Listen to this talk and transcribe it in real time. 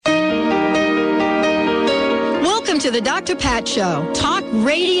to the Dr. Pat Show. Talk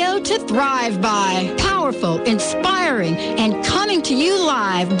radio to thrive by. Powerful, inspiring, and coming to you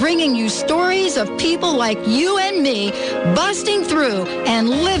live, bringing you stories of people like you and me busting through and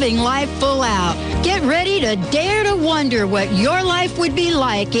living life full out. Get ready to dare to wonder what your life would be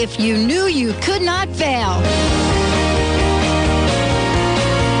like if you knew you could not fail.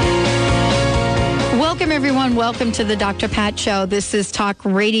 Welcome, everyone. Welcome to the Dr. Pat Show. This is Talk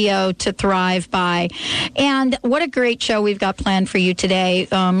Radio to Thrive By. And what a great show we've got planned for you today.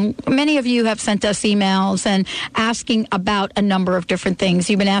 Many of you have sent us emails and asking about a number of different things.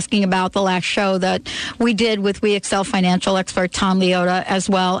 You've been asking about the last show that we did with We Excel financial expert Tom Leota, as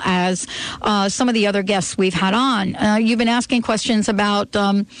well as some of the other guests we've had on. You've been asking questions about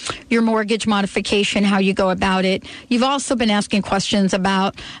your mortgage modification, how you go about it. You've also been asking questions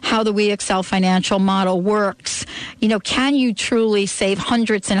about how the We Excel financial model works. You know, can you truly save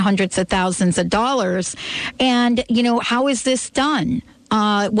hundreds and hundreds of thousands of dollars? And, you know, how is this done?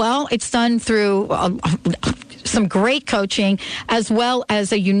 Well, it's done through some great coaching as well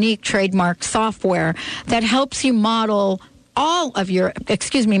as a unique trademark software that helps you manage all of your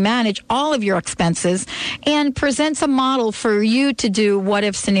expenses and presents a model for you to do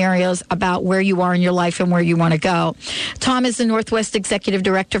what-if scenarios about where you are in your life and where you want to go. Tom is the Northwest Executive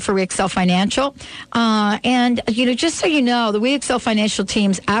Director for We Excel Financial. And, you know, just so you know, the We Excel Financial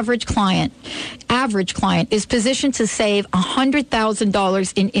team's average client is positioned to save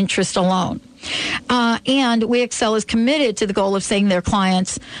 $100,000 in interest alone. And We Excel is committed to the goal of saving their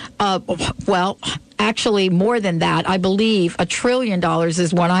clients, actually more than that. I believe $1 trillion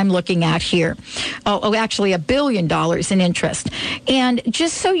is what I'm looking at here. Actually $1 billion in interest. And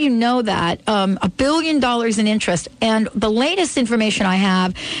just so you know that, $1 billion in interest. And the latest information I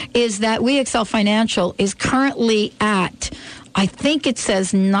have is that We Excel Financial is currently at, I think it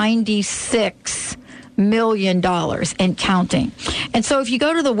says $96 million and counting. And so if you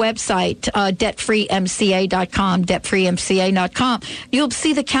go to the website, debtfreemca.com, you'll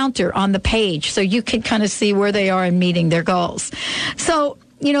see the counter on the page, so you can kind of see where they are in meeting their goals. So,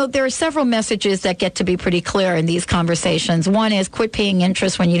 you know, there are several messages that get to be pretty clear in these conversations. One is quit paying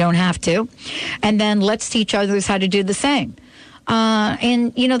interest when you don't have to. And then let's teach others how to do the same.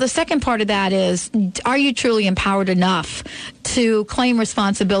 And, you know, the second part of that is, are you truly empowered enough to claim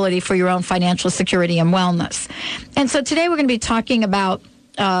responsibility for your own financial security and wellness? And so today we're going to be talking about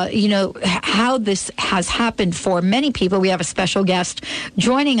how this has happened for many people. We have a special guest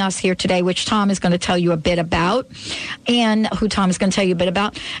joining us here today, which Tom is going to tell you a bit about, and we're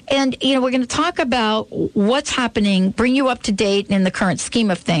going to talk about what's happening, bring you up to date in the current scheme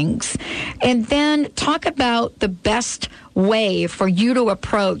of things, and then talk about the best way for you to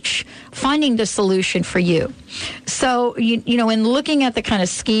approach finding the solution for you. So, you know, in looking at the kind of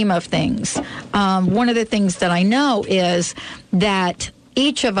scheme of things, one of the things that I know is that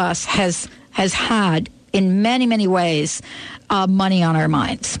each of us has had, in many, many ways, money on our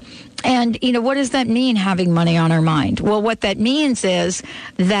minds. And, you know, what does that mean, having money on our mind? Well, what that means is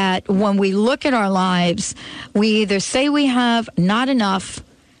that when we look at our lives, we either say we have not enough,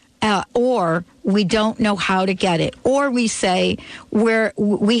 or we don't know how to get it, or we say we're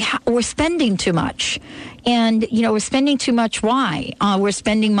spending too much. And, you know, we're spending too much. Why? We're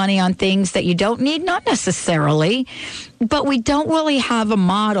spending money on things that you don't need, not necessarily, but we don't really have a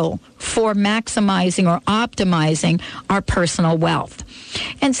model for maximizing or optimizing our personal wealth.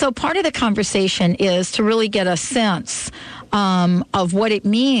 And so part of the conversation is to really get a sense of what it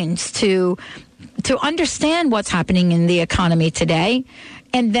means to understand what's happening in the economy today,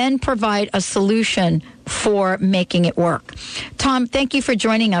 and then provide a solution for making it work. Tom, thank you for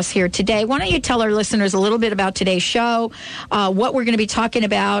joining us here today. Why don't you tell our listeners a little bit about today's show, what we're going to be talking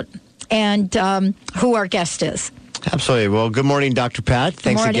about, and who our guest is. Absolutely. Well, good morning, Dr. Pat.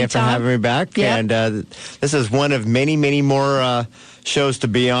 Thanks again for having me back. Yep. And this is one of many, many more shows to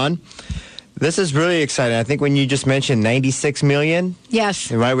be on. This is really exciting. I think when you just mentioned 96 million. Yes.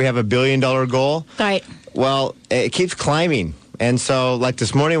 Right, we have $1 billion goal. Right. Well, it keeps climbing. And so, like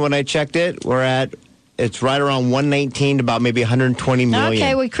this morning when I checked it, it's right around 119 to about maybe 120 million.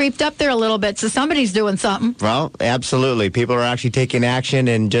 Okay, we creeped up there a little bit, so somebody's doing something. Well, absolutely. People are actually taking action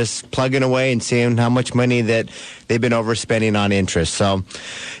and just plugging away and seeing how much money that they've been overspending on interest. So,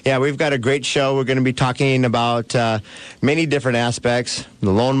 yeah, we've got a great show. We're going to be talking about many different aspects: the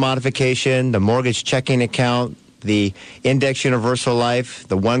loan modification, the mortgage checking account, the Index Universal Life,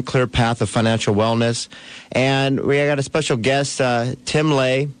 the One Clear Path of Financial Wellness. And we got a special guest, Tim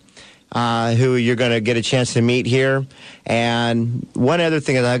Lay, who you're going to get a chance to meet here. And one other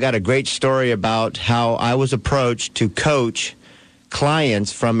thing is I got a great story about how I was approached to coach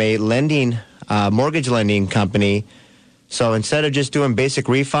clients from a lending mortgage lending company. So instead of just doing basic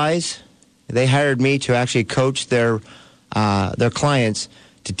refis, they hired me to actually coach their clients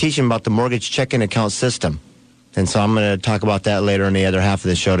to teach them about the mortgage checking account system. And so I'm going to talk about that later in the other half of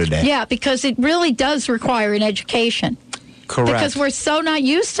the show today. Yeah, because it really does require an education. Correct. Because we're so not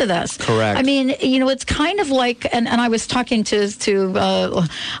used to this. Correct. I mean, it's kind of like, and I was talking to Laura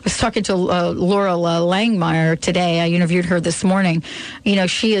Langmeyer today. I interviewed her this morning.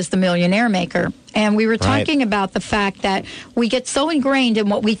 She is the millionaire maker. And we were talking about the fact that we get so ingrained in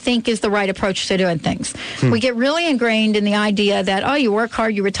what we think is the right approach to doing things. We get really ingrained in the idea that, you work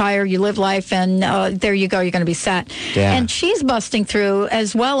hard, you retire, you live life, and there you go, you're going to be set. Yeah. And she's busting through,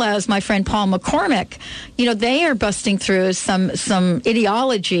 as well as my friend Paul McCormick. They are busting through some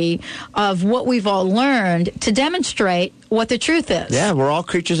ideology of what we've all learned to demonstrate what the truth is. Yeah, we're all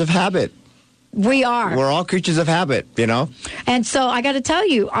creatures of habit. We are. We're all creatures of habit, And so I got to tell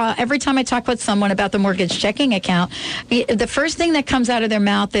you, every time I talk with someone about the mortgage checking account, the first thing that comes out of their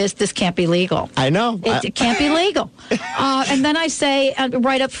mouth is, this can't be legal. I know. It can't be legal. And then I say,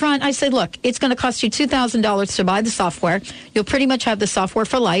 right up front, I say, look, it's going to cost you $2,000 to buy the software. You'll pretty much have the software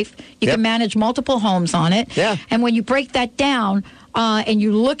for life. You can manage multiple homes on it. Yeah. And when you break that down, and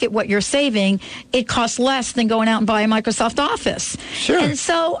you look at what you're saving, it costs less than going out and buying Microsoft Office. Sure. And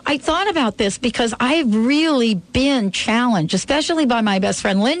so I thought about this because I've really been challenged, especially by my best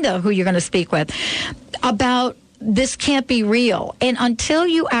friend Linda, who you're going to speak with, about this can't be real. And until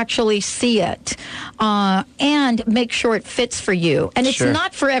you actually see it and make sure it fits for you. And it's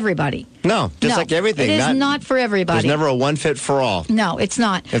not for everybody. No, like everything. It is not for everybody. There's never a one fit for all. No, it's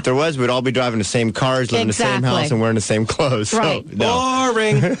not. If there was, we'd all be driving the same cars, living in the same house, and wearing the same clothes. Right. So, no.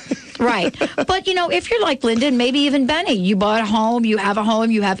 Boring. Right. But, if you're like Linda and maybe even Benny, you bought a home, you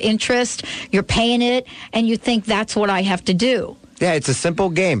have interest, you're paying it, and you think that's what I have to do. Yeah, it's a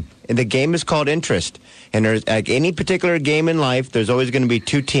simple game. And the game is called interest. And there's, like any particular game in life, there's always going to be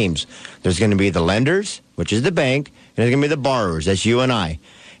two teams. There's going to be the lenders, which is the bank, and there's going to be the borrowers, that's you and I.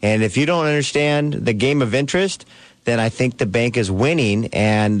 And if you don't understand the game of interest, then I think the bank is winning,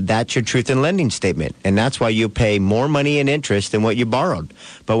 and that's your truth in lending statement. And that's why you pay more money in interest than what you borrowed.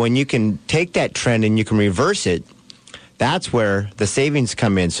 But when you can take that trend and you can reverse it, that's where the savings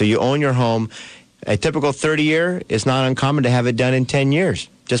come in. So you own your home. A typical 30-year is not uncommon to have it done in 10 years,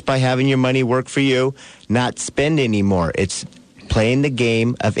 just by having your money work for you, not spend anymore. It's playing the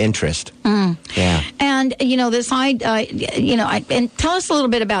game of interest. Yeah. And, and tell us a little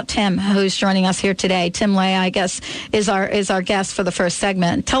bit about Tim, who's joining us here today. Tim Lay, I guess, is our guest for the first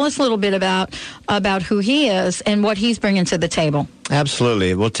segment. Tell us a little bit about who he is and what he's bringing to the table.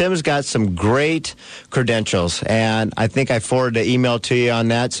 Absolutely. Well, Tim's got some great credentials, and I think I forwarded the email to you on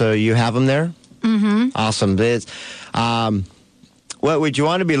that, so you have them there? Mm-hmm. Awesome. What you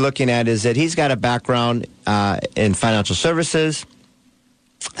want to be looking at is that he's got a background in financial services.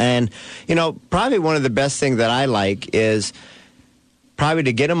 And, probably one of the best things that I like is probably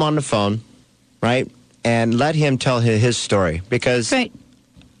to get him on the phone, right, and let him tell his story. Because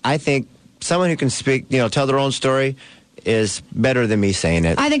I think someone who can speak, tell their own story is better than me saying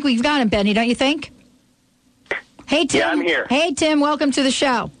it. I think we've got him, Benny, don't you think? Hey, Tim. Yeah, I'm here. Hey, Tim, welcome to the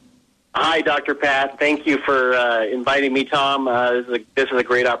show. Hi, Dr. Pat. Thank you for inviting me, Tom. This is a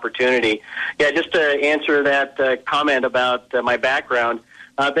great opportunity. Yeah, just to answer that comment about my background,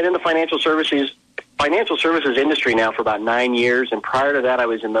 I've been in the financial services industry now for about 9 years, and prior to that, I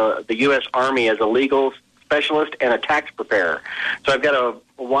was in the U.S. Army as a legal specialist and a tax preparer. So I've got a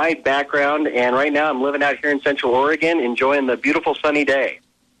wide background, and right now I'm living out here in Central Oregon, enjoying the beautiful sunny day.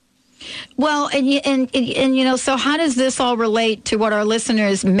 Well, and so how does this all relate to what our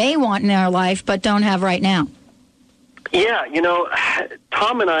listeners may want in their life but don't have right now? Yeah,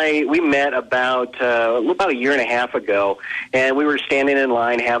 Tom and I, we met about a year and a half ago, and we were standing in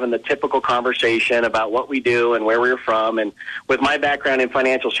line having the typical conversation about what we do and where we were from. And with my background in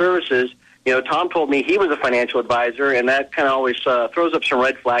financial services, Tom told me he was a financial advisor, and that kind of always throws up some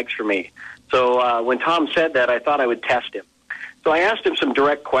red flags for me. So when Tom said that, I thought I would test him. So I asked him some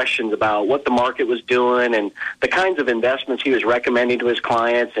direct questions about what the market was doing and the kinds of investments he was recommending to his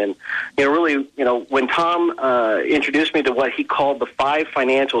clients. And, when Tom introduced me to what he called the 5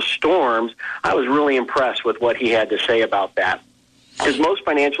 financial storms, I was really impressed with what he had to say about that. Because most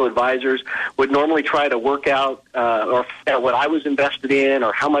financial advisors would normally try to work out or figure out what I was invested in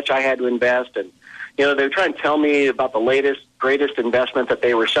or how much I had to invest. And, they were trying to tell me about the latest, greatest investment that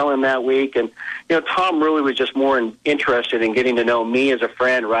they were selling that week. And, Tom really was just more interested in getting to know me as a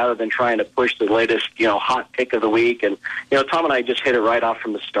friend rather than trying to push the latest, hot pick of the week. And, Tom and I just hit it right off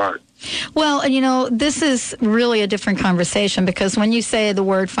from the start. Well, this is really a different conversation because when you say the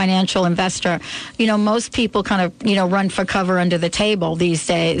word financial investor, most people kind of, run for cover under the table these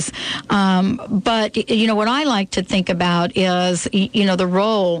days. But, what I like to think about is, the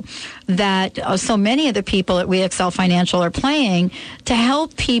role that so many of the people at We Excel Financial are playing to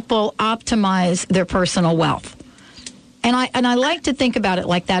help people optimize their personal wealth. And I like to think about it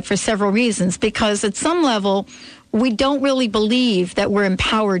like that for several reasons, because at some level, we don't really believe that we're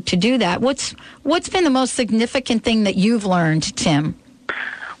empowered to do that. What's been the most significant thing that you've learned, Tim?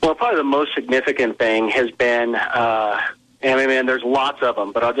 Well, probably the most significant thing has been, there's lots of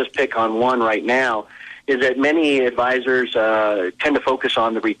them, but I'll just pick on one right now, is that many advisors tend to focus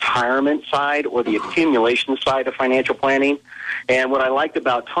on the retirement side or the accumulation side of financial planning. And what I liked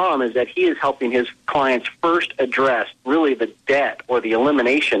about Tom is that he is helping his clients first address really the debt or the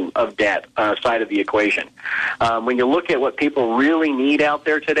elimination of debt side of the equation. When you look at what people really need out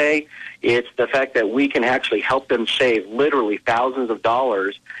there today, it's the fact that we can actually help them save literally thousands of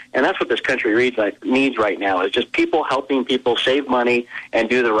dollars. And that's what this country needs right now, is just people helping people save money and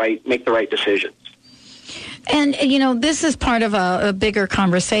make the right decisions. And, this is part of a bigger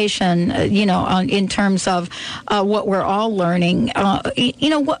conversation, in terms of what we're all learning.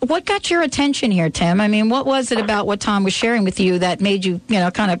 What got your attention here, Tim? I mean, what was it about what Tom was sharing with you that made you,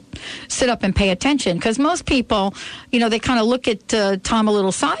 kind of sit up and pay attention? Because most people, they kind of look at Tom a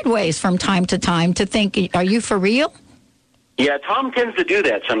little sideways from time to time to think, are you for real? Yeah, Tom tends to do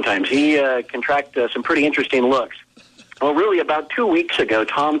that sometimes. He can track some pretty interesting looks. Well, really, about 2 weeks ago,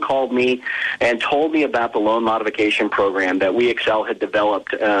 Tom called me and told me about the loan modification program that We Excel had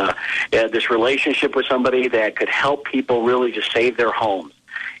developed, this relationship with somebody that could help people really just save their homes.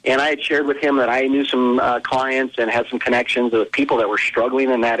 And I had shared with him that I knew some clients and had some connections with people that were struggling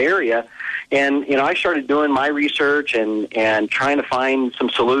in that area. And, I started doing my research and trying to find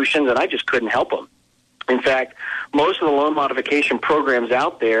some solutions, and I just couldn't help them. In fact, most of the loan modification programs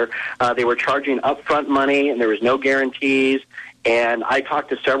out there, they were charging upfront money, and there was no guarantees. And I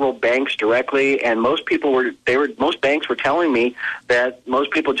talked to several banks directly, and most banks were telling me that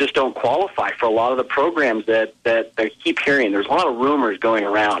most people just don't qualify for a lot of the programs that they keep hearing. There's a lot of rumors going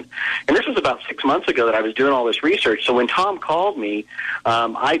around. And this was about 6 months ago that I was doing all this research. So when Tom called me,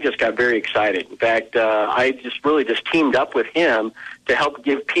 I just got very excited. In fact, I just teamed up with him to help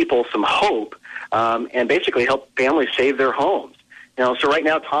give people some hope. And basically help families save their homes. So right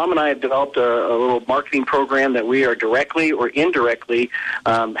now, Tom and I have developed a little marketing program that we are directly or indirectly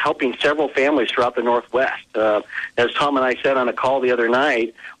helping several families throughout the Northwest. As Tom and I said on a call the other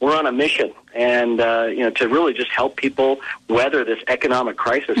night, we're on a mission, and to really just help people weather this economic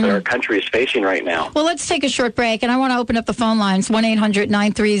crisis that our country is facing right now. Well, let's take a short break, and I want to open up the phone lines,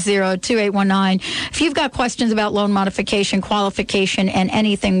 1-800-930-2819. If you've got questions about loan modification, qualification, and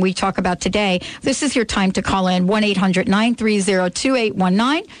anything we talk about today, this is your time to call in,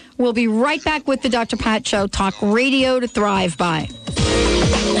 1-800-930-2819. We'll be right back with the Dr. Pat Show, talk radio to thrive by.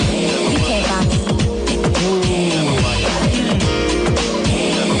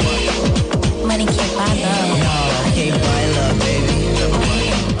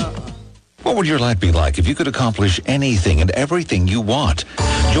 What would your life be like if you could accomplish anything and everything you want?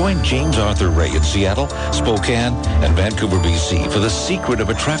 Join James Arthur Ray in Seattle, Spokane, and Vancouver, BC for the secret of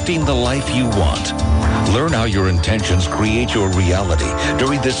attracting the life you want. Learn how your intentions create your reality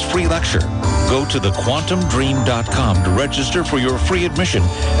during this free lecture. Go to thequantumdream.com to register for your free admission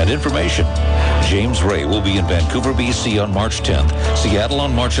and information. James Ray will be in Vancouver, BC on March 10th, Seattle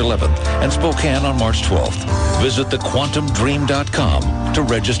on March 11th, and Spokane on March 12th. Visit thequantumdream.com to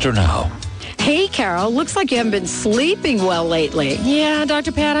register now. Hey, Carol, looks like you haven't been sleeping well lately. Yeah,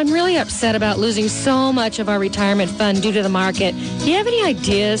 Dr. Pat, I'm really upset about losing so much of our retirement fund due to the market. Do you have any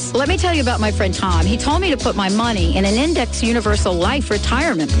ideas? Let me tell you about my friend Tom. He told me to put my money in an Index Universal Life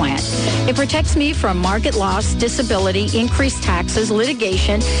retirement plan. It protects me from market loss, disability, increased taxes,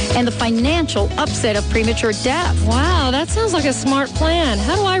 litigation, and the financial upset of premature death. Wow, that sounds like a smart plan.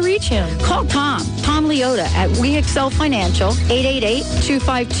 How do I reach him? Call Tom Leota at We Excel Financial,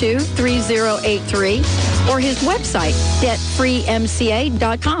 888-252-3083, or his website,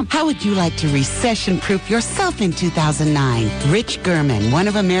 debtfreemca.com. How would you like to recession-proof yourself in 2009? Rich Gurman, one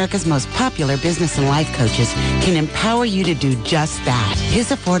of America's most popular business and life coaches, can empower you to do just that. His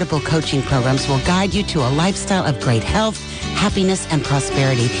affordable coaching programs will guide you to a lifestyle of great health, happiness, and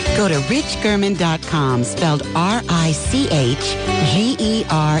prosperity. Go to richgerman.com, spelled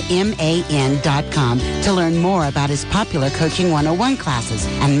RICHGERMAN.com, to learn more about his popular Coaching 101 classes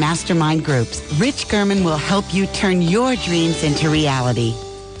and mastermind groups. Rich Gurman will help you turn your dreams into reality.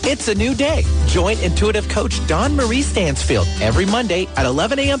 It's a new day. Join intuitive coach Dawn Marie Stansfield every Monday at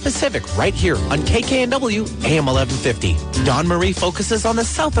 11 a.m. Pacific right here on KKNW AM 1150. Dawn Marie focuses on the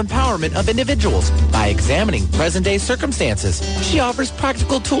self-empowerment of individuals by examining present-day circumstances. She offers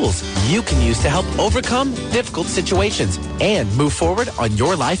practical tools you can use to help overcome difficult situations and move forward on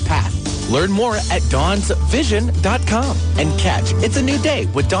your life path. Learn more at dawnsvision.com and catch It's a New Day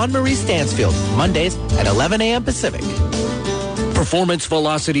with Dawn Marie Stansfield, Mondays at 11 a.m. Pacific. Performance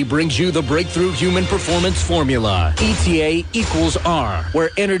Velocity brings you the breakthrough human performance formula, ETA equals R, where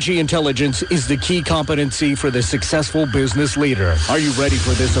energy intelligence is the key competency for the successful business leader. Are you ready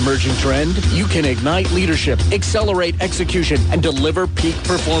for this emerging trend? You can ignite leadership, accelerate execution, and deliver peak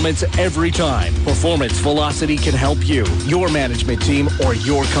performance every time. Performance Velocity can help you, your management team, or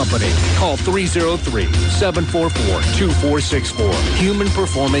your company. Call 303-744-2464. Human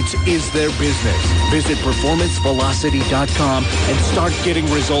performance is their business. Visit performancevelocity.com and start getting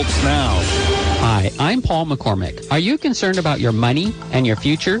results now. Hi, I'm Paul McCormick. Are you concerned about your money and your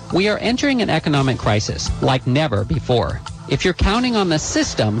future? We are entering an economic crisis like never before. If you're counting on the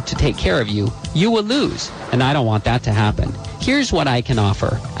system to take care of you, you will lose, and I don't want that to happen. Here's what I can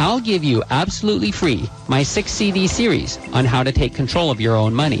offer. I'll give you absolutely free my 6-CD series on how to take control of your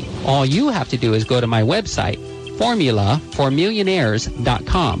own money. All you have to do is go to my website,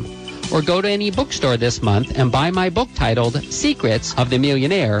 formulaformillionaires.com, or go to any bookstore this month and buy my book titled Secrets of the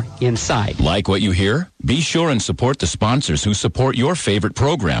Millionaire Inside. Like what you hear? Be sure and support the sponsors who support your favorite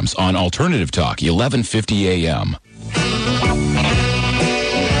programs on Alternative Talk, 1150 AM.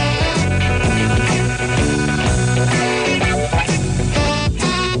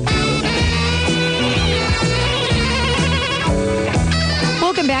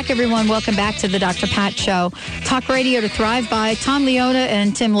 Welcome back, everyone. Welcome back to the Dr. Pat Show. Talk radio to thrive by. Tom Leona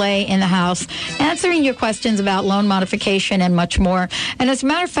and Tim Lay in the house, answering your questions about loan modification and much more. And as a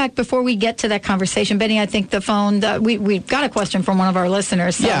matter of fact, before we get to that conversation, Benny, I think the phone, we've got a question from one of our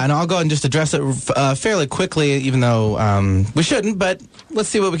listeners. So. Yeah, and I'll go ahead and just address it fairly quickly, even though we shouldn't, but let's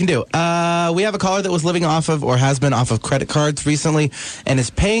see what we can do. We have a caller that was living off of or has been off of credit cards recently and is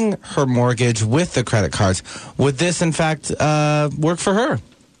paying her mortgage with the credit cards. Would this, in fact, work for her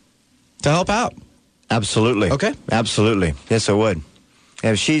to help out? Absolutely. Okay. Absolutely. Yes, it would.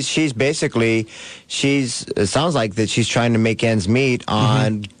 And she's basically, it sounds like that she's trying to make ends meet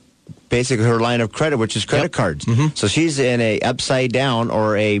on basically her line of credit, which is credit cards. So she's in a upside down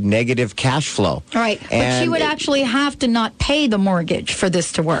or a negative cash flow. Right. But she would actually have to not pay the mortgage for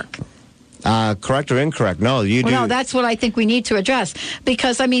this to work. Correct or incorrect? No, you do. No, that's what I think we need to address.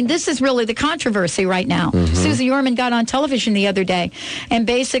 Because, I mean, this is really the controversy right now. Susie Orman got on television the other day and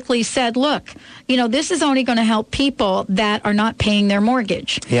basically said, look, you know, this is only going to help people that are not paying their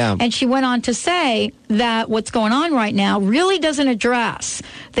mortgage. Yeah. And she went on to say that what's going on right now really doesn't address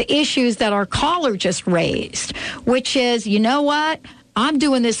the issues that our caller just raised, which is, you know what? I'm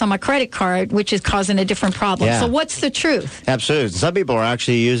doing this on my credit card, which is causing a different problem. Yeah. So what's the truth? Absolutely. Some people are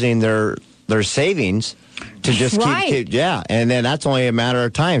actually using their savings to just keep, and then that's only a matter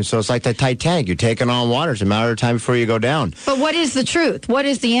of time. So it's like the Titanic. You're taking on water. It's a matter of time before you go down. But what is the truth? What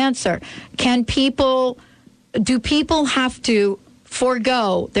is the answer? Do people have to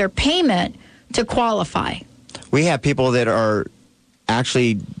forego their payment to qualify? We have people that are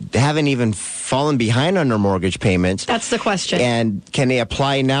actually haven't even fallen behind on their mortgage payments. That's the question. And can they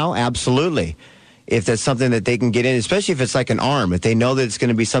apply now? Absolutely. If that's something that they can get in, especially if it's like an ARM, if they know that it's going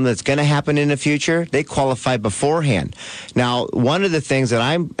to be something that's going to happen in the future, they qualify beforehand. Now, one of the things that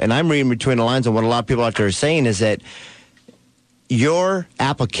I'm reading between the lines of what a lot of people out there are saying is that your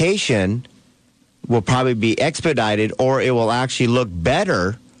application will probably be expedited or it will actually look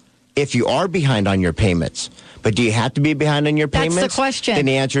better if you are behind on your payments. But do you have to be behind on your payments? That's the question. Then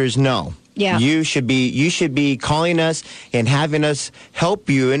the answer is no. Yeah. You should be calling us and having us help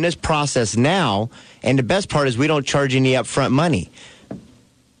you in this process now. And the best part is we don't charge any upfront money.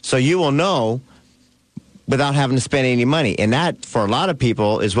 So you will know without having to spend any money. And that, for a lot of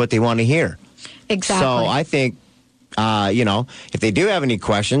people, is what they want to hear. Exactly. So I think, if they do have any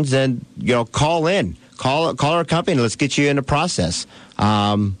questions, then, call in. Call our company. Let's get you in the process.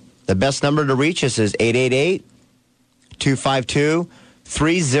 The best number to reach us is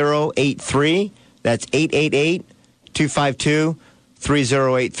 888-252-3083. That's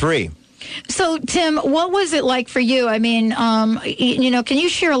 888-252-3083. So, Tim, what was it like for you? I mean, can you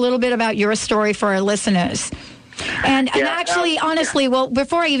share a little bit about your story for our listeners? And actually, honestly, well,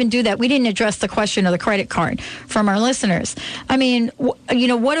 before I even do that, we didn't address the question of the credit card from our listeners. I mean,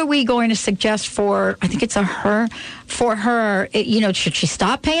 what are we going to suggest for, I think it's for her, should she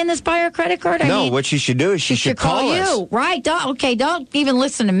stop paying this by her credit card? What she should do is she should call us. You, right? Don't even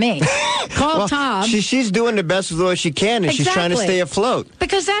listen to me. Call Tom. She's doing the best with what she can, and she's trying to stay afloat.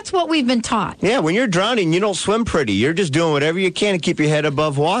 Because that's what we've been taught. Yeah, when you're drowning, you don't swim pretty. You're just doing whatever you can to keep your head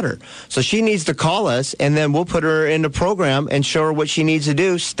above water. So she needs to call us, and then we'll put her in the program and show her what she needs to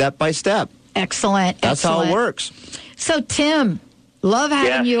do step by step. Excellent. That's how it works. So, Tim, love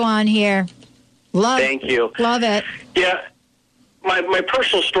having you on here. Thank you. Love it. Yeah. My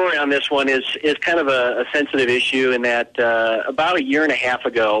personal story on this one is kind of a sensitive issue in that about a year and a half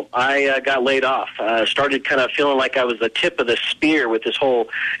ago, I got laid off. Started kind of feeling like I was the tip of the spear with this whole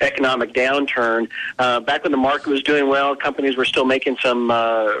economic downturn. Back when the market was doing well, companies were still making some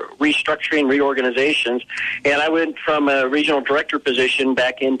restructuring, reorganizations, and I went from a regional director position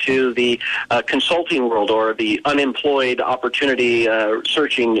back into the consulting world, or the unemployed opportunity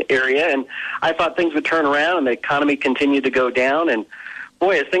searching area, and I thought things would turn around and the economy continued to go down. And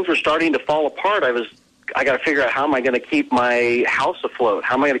boy, as things were starting to fall apart, I got to figure out how am I going to keep my house afloat?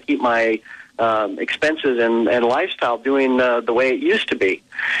 How am I going to keep my expenses and lifestyle doing the way it used to be?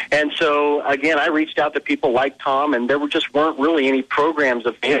 And so, again, I reached out to people like Tom, and there weren't really any programs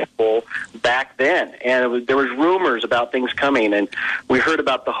available back then. And there was rumors about things coming, and we heard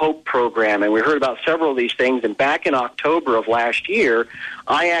about the HOPE program, and we heard about several of these things. And back in October of last year,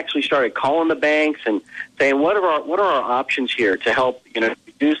 I actually started calling the banks and saying, what are our options here to help,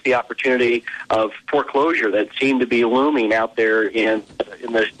 reduce the opportunity of foreclosure that seemed to be looming out there in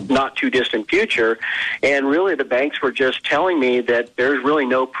the not too distant future. And really, the banks were just telling me that there's really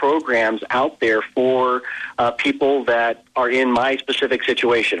no programs out there for people that are in my specific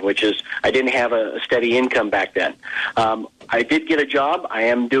situation, which is I didn't have a steady income back then. I did get a job. I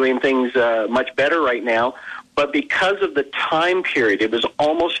am doing things much better right now. But because of the time period, it was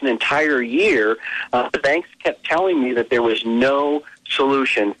almost an entire year, the banks kept telling me that there was no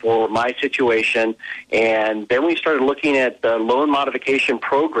solution for my situation. And then we started looking at the loan modification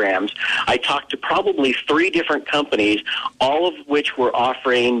programs. I talked to probably 3 different companies, all of which were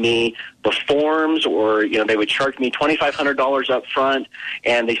offering me the forms, or they would charge me $2,500 up front,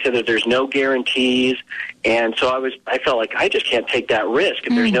 and they said that there's no guarantees. And so I felt like I just can't take that risk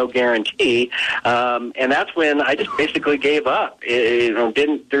if there's no guarantee. And that's when I just basically gave up.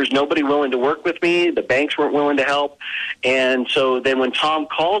 There's nobody willing to work with me. The banks weren't willing to help. And so then when Tom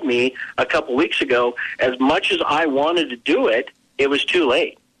called me a couple weeks ago, as much as I wanted to do it, it was too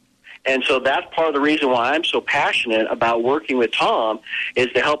late. And so that's part of the reason why I'm so passionate about working with Tom,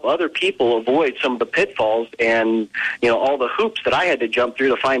 is to help other people avoid some of the pitfalls and, all the hoops that I had to jump through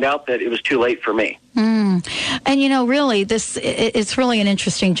to find out that it was too late for me. And, really, it's really an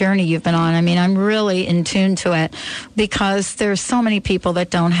interesting journey you've been on. I mean, I'm really in tune to it because there's so many people that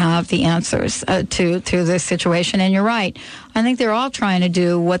don't have the answers to this situation. And you're right. I think they're all trying to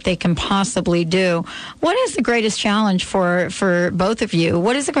do what they can possibly do. What is the greatest challenge for both of you?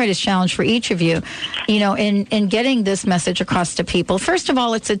 What is the greatest challenge for each of you, in getting this message across to people? First of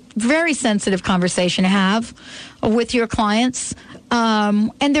all, it's a very sensitive conversation to have with your clients.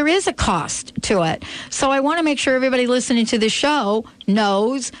 And there is a cost to it. So I want to make sure everybody listening to the show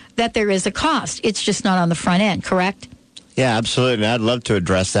knows that there is a cost. It's just not on the front end, correct? Yeah, absolutely. And I'd love to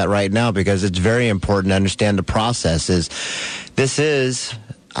address that right now because it's very important to understand the process.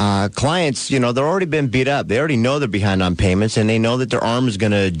 Clients, they've already been beat up. They already know they're behind on payments, and they know that their arm is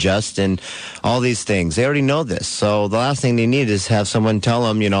going to adjust and all these things. They already know this. So the last thing they need is have someone tell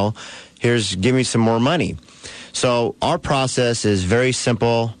them, give me some more money. So our process is very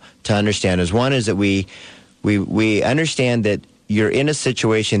simple to understand. One is that we understand that you're in a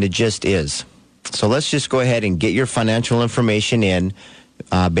situation that just is. So let's just go ahead and get your financial information in,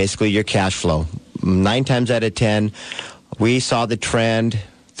 basically your cash flow. 9 times out of 10, we saw the trend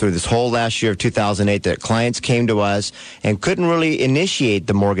through this whole last year of 2008 that clients came to us and couldn't really initiate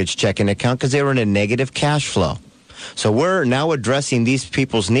the mortgage checking account because they were in a negative cash flow. So we're now addressing these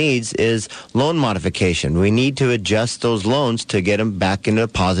people's needs is loan modification. We need to adjust those loans to get them back into a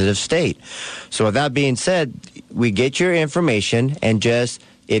positive state. So with that being said, we get your information and it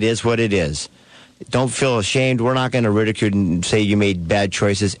is what it is. Don't feel ashamed. We're not going to ridicule and say you made bad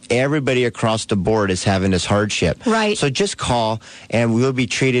choices. Everybody across the board is having this hardship. Right. So just call and we'll be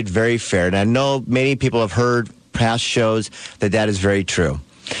treated very fair. And I know many people have heard past shows that is very true.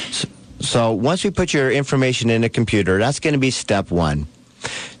 So once we put your information in a computer, that's going to be step 1.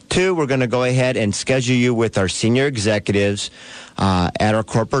 2, we're going to go ahead and schedule you with our senior executives at our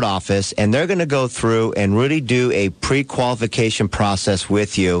corporate office, and they're going to go through and really do a pre-qualification process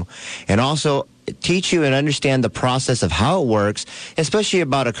with you, and also teach you and understand the process of how it works, especially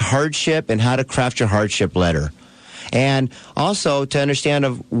about a hardship and how to craft your hardship letter. And also to understand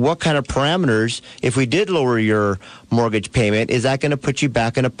of what kind of parameters, if we did lower your mortgage payment, is that going to put you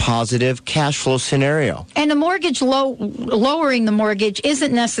back in a positive cash flow scenario? And the mortgage lowering the mortgage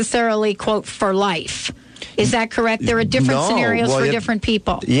isn't necessarily, quote, for life. Is that correct? There are different scenarios for different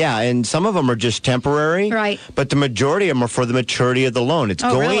people. Yeah, and some of them are just temporary. Right. But the majority of them are for the maturity of the loan. It's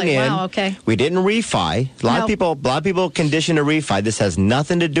going really? in. Wow, okay. We didn't refi. A lot of people condition to refi. This has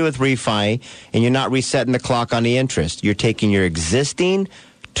nothing to do with refi, and you're not resetting the clock on the interest. You're taking your existing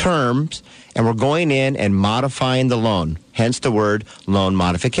terms, and we're going in and modifying the loan, hence the word loan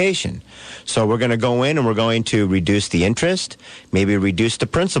modification. So we're going to go in and we're going to reduce the interest, maybe reduce the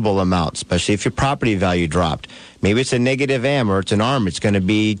principal amount, especially if your property value dropped. Maybe it's a negative AM or it's an ARM. It's going to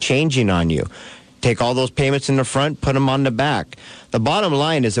be changing on you. Take all those payments in the front, put them on the back. The bottom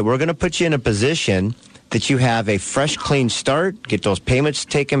line is that we're going to put you in a position that you have a fresh, clean start, get those payments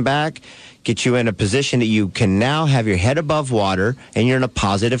taken back, get you in a position that you can now have your head above water and you're in a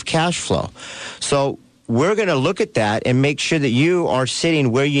positive cash flow. So we're going to look at that and make sure that you are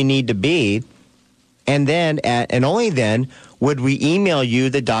sitting where you need to be. And then, and only then, would we email you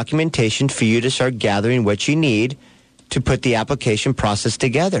the documentation for you to start gathering what you need to put the application process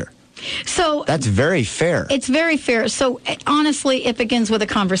together. So that's very fair. It's very fair. So honestly, it begins with a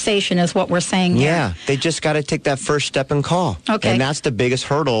conversation is what we're saying here. Yeah, they just got to take that first step and call. Okay. And that's the biggest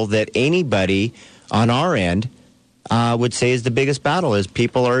hurdle that anybody on our end would say is the biggest battle, is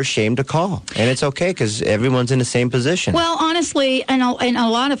people are ashamed to call. And it's okay because everyone's in the same position. Well, honestly, and a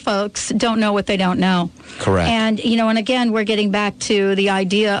lot of folks don't know what they don't know. Correct. And, and again, we're getting back to the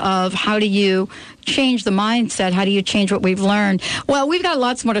idea of how do you change the mindset? How do you change what we've learned? Well, we've got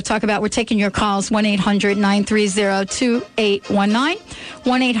lots more to talk about. We're taking your calls, 1-800-930-2819,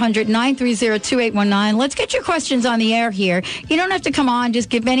 1-800-930-2819. Let's get your questions on the air here. You don't have to come on. Just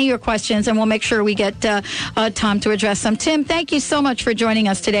give any of your questions, and we'll make sure we get Tom to address them. Tim, thank you so much for joining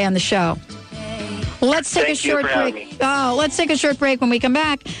us today on the show. Let's take a short break. Let's take a short break. When we come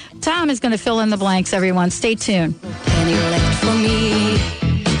back, Tom is going to fill in the blanks, everyone. Stay tuned. Penny left for me.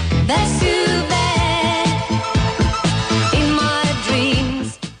 That's too bad. In my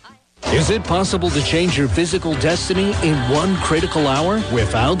dreams. Is it possible to change your physical destiny in one critical hour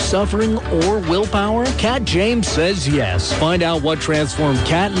without suffering or willpower? Kat James says yes. Find out what transformed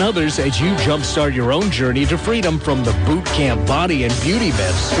Kat and others as you jumpstart your own journey to freedom from the boot camp body and beauty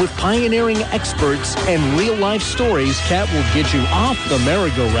myths. With pioneering experts and real-life stories, Kat will get you off the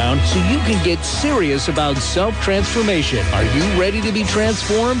merry-go-round so you can get serious about self-transformation. Are you ready to be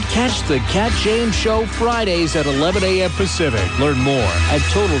transformed? Catch the Kat James Show Fridays at 11 a.m. Pacific. Learn more at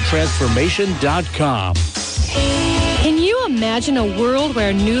TotalTransformation.com. Can you imagine a world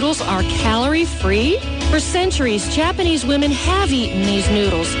where noodles are calorie-free? For centuries, Japanese women have eaten these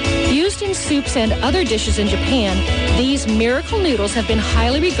noodles. Used in soups and other dishes in Japan, these miracle noodles have been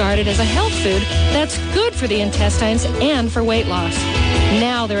highly regarded as a health food that's good for the intestines and for weight loss.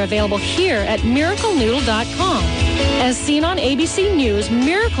 Now they're available here at miraclenoodle.com. As seen on ABC News,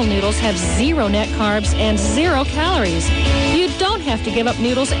 Miracle Noodles have 0 net carbs and 0 calories. You don't have to give up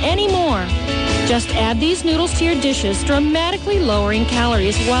noodles anymore. Just add these noodles to your dishes, dramatically lowering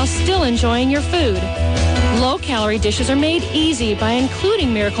calories while still enjoying your food. Low-calorie dishes are made easy by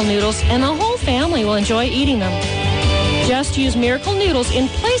including Miracle Noodles, and the whole family will enjoy eating them. Just use Miracle Noodles in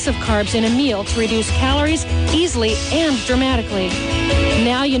place of carbs in a meal to reduce calories easily and dramatically.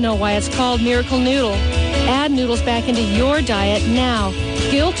 Now you know why it's called Miracle Noodle. Add noodles back into your diet now,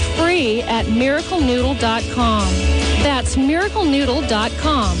 guilt-free at miraclenoodle.com. That's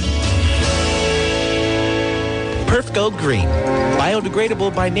miraclenoodle.com. Perf Go Green.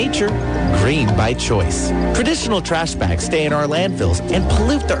 Biodegradable by nature, green by choice. Traditional trash bags stay in our landfills and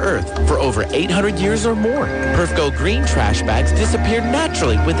pollute the earth for over 800 years or more. Perf Go Green trash bags disappear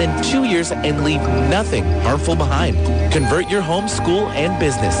naturally within 2 years and leave nothing harmful behind. Convert your home, school, and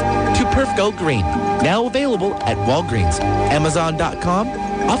business to Perf Go Green. Now available at Walgreens, Amazon.com,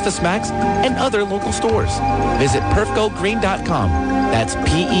 OfficeMax, and other local stores. Visit perfgogreen.com. That's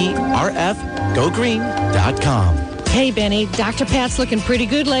PERF GoGreen.com. Hey, Benny, Dr. Pat's looking pretty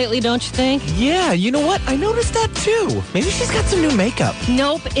good lately, don't you think? Yeah, you know what? I noticed that too. Maybe she's got some new makeup.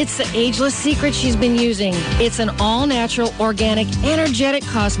 Nope, it's the ageless secret she's been using. It's an all-natural, organic, energetic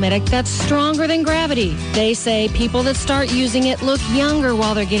cosmetic that's stronger than gravity. They say people that start using it look younger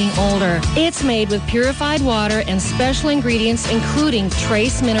while they're getting older. It's made with purified water and special ingredients including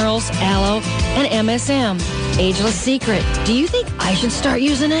trace minerals, aloe, and MSM. Ageless Secret. Do you think I should start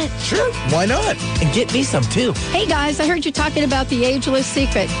using it? Sure, why not? And get me some too. Hey guys, I heard you talking about the Ageless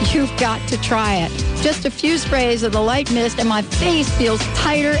Secret. You've got to try it. Just a few sprays of the light mist and my face feels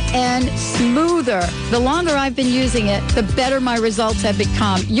tighter and smoother. The longer I've been using it, the better my results have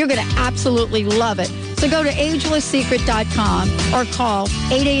become. You're going to absolutely love it. So go to agelesssecret.com or call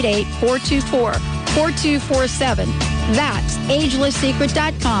 888-424-4247. That's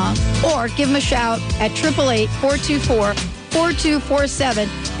agelesssecret.com or give them a shout at 888-424-4247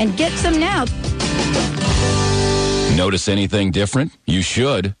 and get some now. Notice anything different? You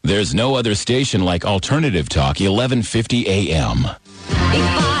should. There's no other station like Alternative Talk, 1150 AM. If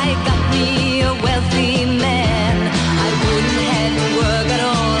I got me a wealthy man, I wouldn't have to work at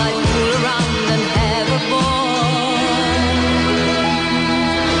all. I'd fool around and have a ball.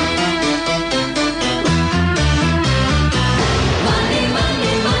 Money,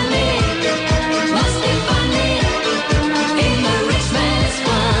 money, money, must be funny in the rich man's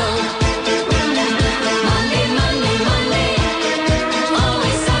world. Money, money, money,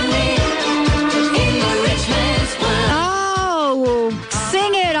 always sunny in the rich man's world. Oh,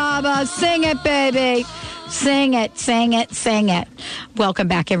 sing it, Abba. Sing it, baby. Sing it, sing it, sing it. Welcome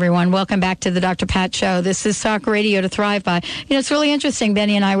back, everyone. Welcome back to the Dr. Pat Show. This is Talk Radio to Thrive By. You know, it's really interesting.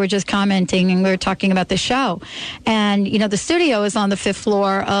 Benny and I were just commenting, and we were talking about the show. And, you know, the studio is on the 5th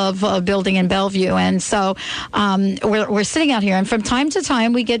floor of a building in Bellevue. And so we're sitting out here. And from time to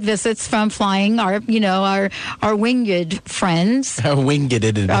time, we get visits from flying our winged friends. Our winged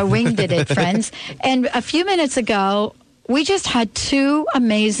friends. And a few minutes ago, we just had 2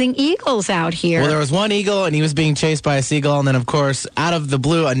 amazing eagles out here. Well, there was one eagle, and he was being chased by a seagull. And then, of course, out of the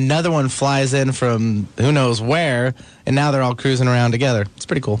blue, another one flies in from who knows where. And now they're all cruising around together. It's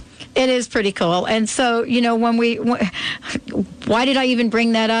pretty cool. It is pretty cool. And so, you know, why did I even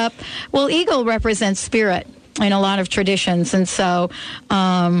bring that up? Well, eagle represents spirit in a lot of traditions. And so,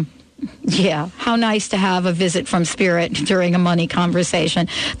 yeah, how nice to have a visit from spirit during a money conversation.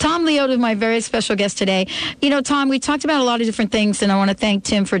 Tom Leota is my very special guest today. You know, Tom, we talked about a lot of different things, and I want to thank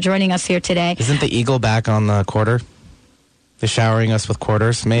Tim for joining us here today. Isn't the eagle back on the quarter? They're showering us with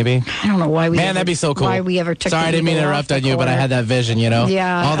quarters, maybe? I don't know why we that'd be so cool. Why we ever took Sorry, I didn't mean to interrupt on you, but I had that vision, you know?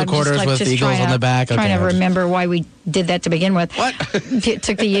 Yeah. All the quarters with eagles on the back. Trying to remember why we did that to begin with. What?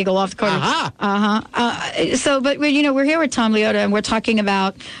 Took the eagle off the quarter. But you know, we're here with Tom Leota, and we're talking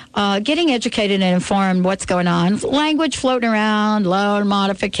about getting educated and informed what's going on. Language floating around, loan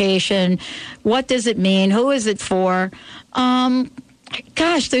modification. What does it mean? Who is it for?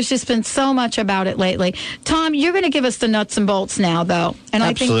 Gosh, there's just been so much about it lately. Tom, you're going to give us the nuts and bolts now, though. And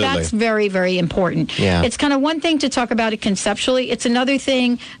Absolutely. I think that's very, very important. Yeah. It's kind of one thing to talk about it conceptually. It's another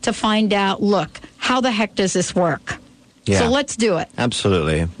thing to find out, look, how the heck does this work? Yeah. So let's do it.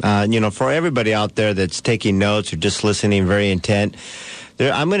 Absolutely. You know, for everybody out there that's taking notes or just listening very intent,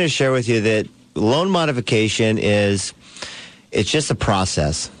 I'm going to share with you that loan modification it's just a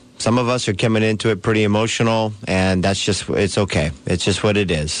process. Some of us are coming into it pretty emotional, and it's okay. It's just what it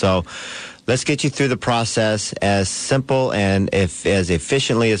is. So let's get you through the process as simple and as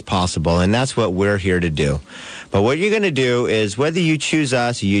efficiently as possible, and that's what we're here to do. But what you're going to do is, whether you choose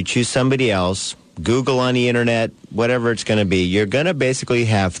us or you choose somebody else, Google on the internet, whatever it's going to be, you're going to basically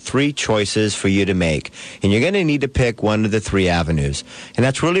have 3 choices for you to make. And you're going to need to pick one of the 3 avenues. And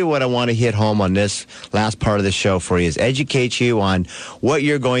that's really what I want to hit home on this last part of the show for you, is educate you on what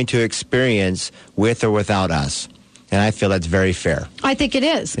you're going to experience with or without us. And I feel that's very fair. I think it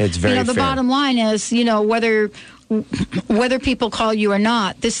is. It's very fair. The fair. bottom line is, you know, whether people call you or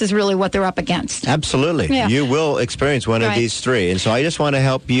not, this is really what they're up against. Absolutely. Yeah. You will experience one of Right. these 3. And so I just want to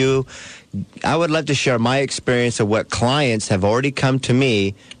help you. I would love to share my experience of what clients have already come to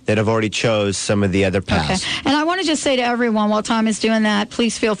me that have already chose some of the other paths. Okay. And I want to just say to everyone, while Tom is doing that,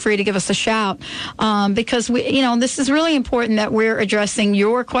 please feel free to give us a shout, because this is really important that we're addressing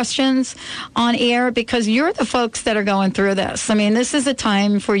your questions on air, because you're the folks that are going through this. I mean, this is a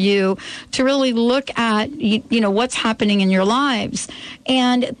time for you to really look at, what's happening in your lives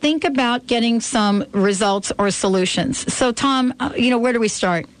and think about getting some results or solutions. So, Tom, where do we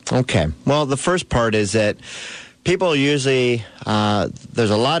start? Okay. Well, the first part is that people usually, there's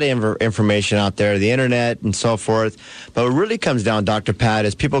a lot of information out there, the internet and so forth, but what really comes down, Dr. Pat,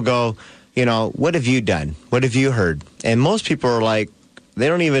 is people go, what have you done? What have you heard? And most people are like, they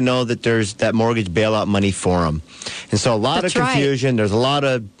don't even know that there's that mortgage bailout money for them. And so a lot of confusion. Right. There's a lot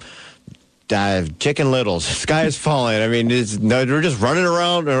of chicken littles. The sky is falling. I mean, they're just running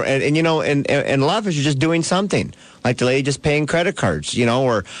around, and a lot of us are just doing something. Like the lady just paying credit cards,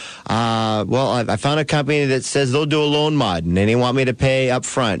 or, I found a company that says they'll do a loan mod, and they want me to pay up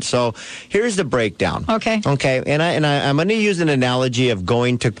front. So here's the breakdown. Okay. Okay, and I'm going to use an analogy of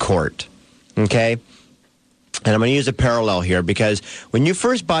going to court, okay? And I'm going to use a parallel here because when you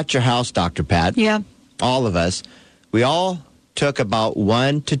first bought your house, Dr. Pat, all of us, we all took about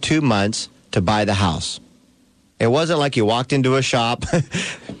 1 to 2 months to buy the house. It wasn't like you walked into a shop,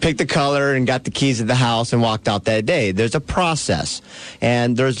 picked the color, and got the keys to the house and walked out that day. There's a process.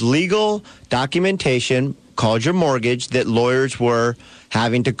 And there's legal documentation called your mortgage that lawyers were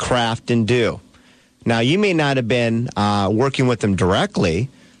having to craft and do. Now, you may not have been working with them directly,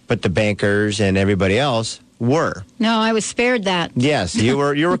 but the bankers and everybody else were. No, I was spared that. Yes, you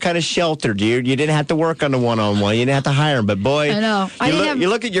were kind of sheltered. You didn't have to work on the one-on-one. You didn't have to hire them. But boy, I know. You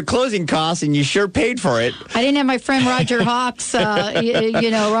look at your closing costs, and you sure paid for it. I didn't have my friend Roger Hawks, working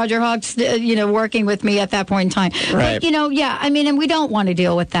with me at that point in time. Right. But, and we don't want to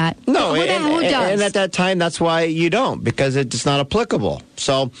deal with that. No, who does? And at that time, that's why you don't, because it's not applicable.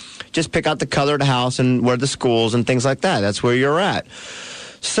 So just pick out the color of the house and where the schools and things like that. That's where you're at.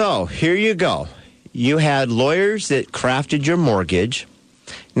 So here you go. You had lawyers that crafted your mortgage.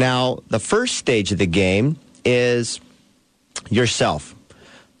 Now, the first stage of the game is yourself,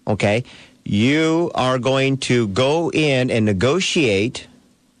 okay? You are going to go in and negotiate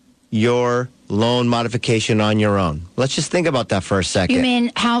your loan modification on your own. Let's just think about that for a second. You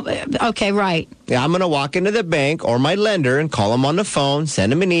mean how? Okay, right. Yeah, I'm going to walk into the bank or my lender and call them on the phone,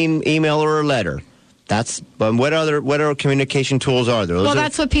 send them an email or a letter. But what other communication tools are there?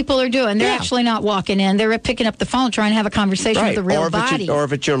 That's what people are doing. They're actually not walking in. They're picking up the phone, trying to have a conversation with the real body. Or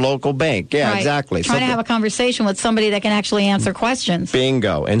if it's your local bank. Yeah, exactly. Trying to have a conversation with somebody that can actually answer questions.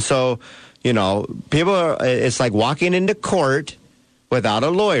 Bingo. And so, it's like walking into court without a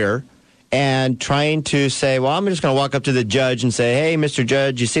lawyer and trying to say, well, I'm just going to walk up to the judge and say, hey, Mr.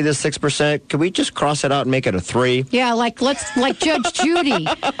 Judge, you see this 6%? Can we just cross it out and make it a 3? Yeah, like Judge Judy.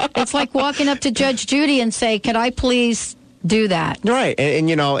 It's like walking up to Judge Judy and say, could I please do that? Right.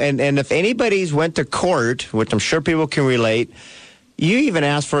 And if anybody's went to court, which I'm sure people can relate, you even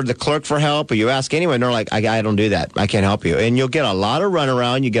ask for the clerk for help, or you ask anyone, they're like, I don't do that. I can't help you. And you'll get a lot of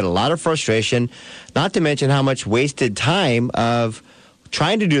runaround. You get a lot of frustration, not to mention how much wasted time of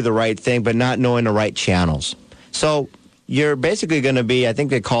trying to do the right thing, but not knowing the right channels. So you're basically going to be, I think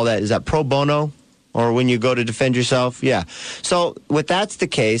they call that, is that pro bono? Or when you go to defend yourself? Yeah. So if that's the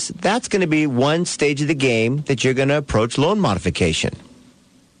case, that's going to be one stage of the game that you're going to approach loan modification.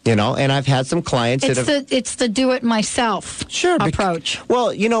 And I've had some clients it's the do-it-myself approach.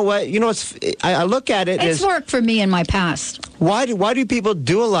 Well, you know what? I look at it as... It's worked for me in my past. Why do people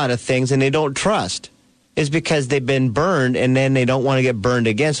do a lot of things and they don't trust? Is because they've been burned and then they don't want to get burned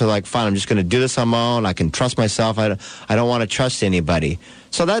again. So they're like, fine, I'm just going to do this on my own. I can trust myself. I don't want to trust anybody.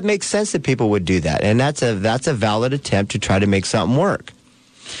 So that makes sense that people would do that. And that's a valid attempt to try to make something work.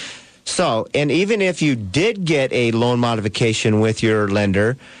 So, and even if you did get a loan modification with your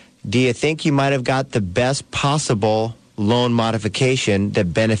lender, do you think you might have got the best possible loan modification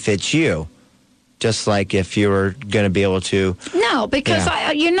that benefits you? Just like if you were going to be able to... No, because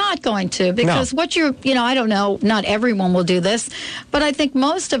you're not going to. Because what I don't know, not everyone will do this, but I think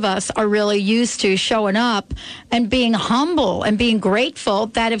most of us are really used to showing up and being humble and being grateful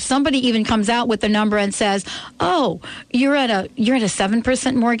that if somebody even comes out with a number and says, oh, you're at a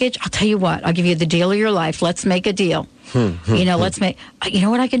 7% mortgage, I'll tell you what, I'll give you the deal of your life. Let's make a deal. Let's make... You know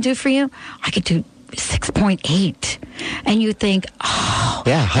what I can do for you? I could do 6.8, and you think, oh,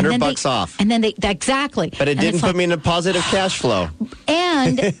 yeah, $100 off, and then they exactly. But it didn't put me in a positive cash flow.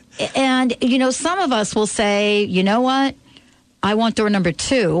 And some of us will say, you know what, I want door number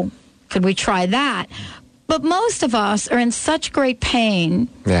 2. Could we try that? But most of us are in such great pain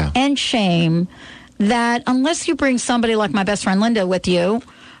and shame that unless you bring somebody like my best friend Linda with you,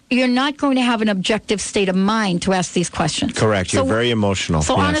 you're not going to have an objective state of mind to ask these questions. Correct. You're very emotional.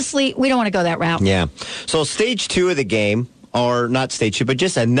 So honestly, we don't want to go that route. Yeah. So stage 2 of the game, or not stage 2, but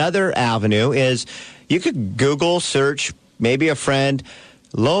just another avenue is you could Google search, maybe a friend.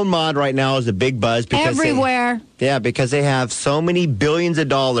 Loan mod right now is a big buzz. Because everywhere. Because they have so many billions of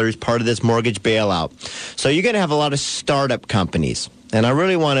dollars part of this mortgage bailout. So you're going to have a lot of startup companies. And I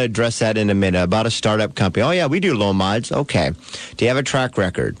really want to address that in a minute about a startup company. Oh, yeah, we do loan mods. Okay. Do you have a track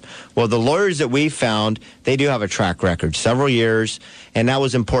record? Well, the lawyers that we found, they do have a track record, several years. And that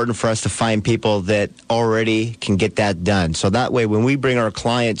was important for us to find people that already can get that done. So that way, when we bring our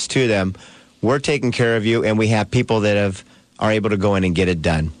clients to them, we're taking care of you, and we have people that are able to go in and get it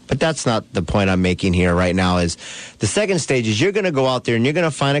done. But that's not the point I'm making here right now. Is the second stage is you're going to go out there and you're going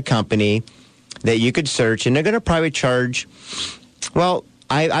to find a company that you could search, and they're going to probably charge. Well,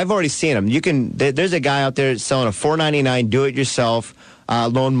 I've already seen them. There's a guy out there selling a $4.99 do-it-yourself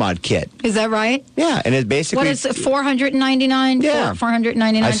loan mod kit. Is that right? Yeah, and it basically. What is it? $499? Yeah,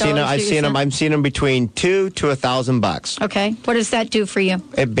 $499. I've seen them between $2,000 to $1,000. Okay, what does that do for you?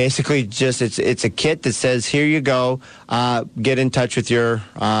 It basically just it's a kit that says, here you go. Get in touch with your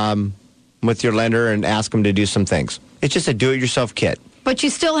lender and ask them to do some things. It's just a do-it-yourself kit. But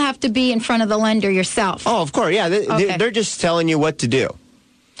you still have to be in front of the lender yourself. Oh, of course, yeah. They're just telling you what to do.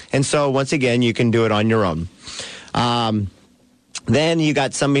 And so, once again, you can do it on your own. Then you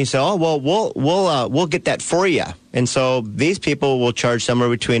got somebody say, oh, well, we'll get that for you. And so these people will charge somewhere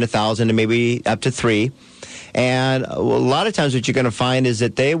between $1,000 and maybe up to $3,000. And a lot of times what you're going to find is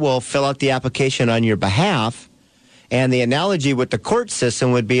that they will fill out the application on your behalf. And the analogy with the court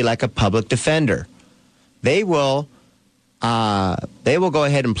system would be like a public defender. They will go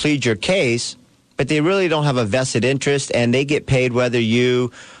ahead and plead your case, but they really don't have a vested interest, and they get paid whether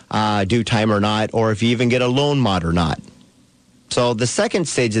you do time or not, or if you even get a loan mod or not. So the second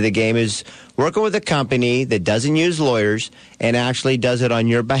stage of the game is working with a company that doesn't use lawyers and actually does it on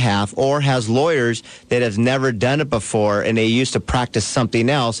your behalf, or has lawyers that have never done it before and they used to practice something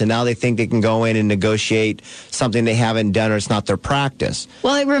else, and now they think they can go in and negotiate something they haven't done or it's not their practice.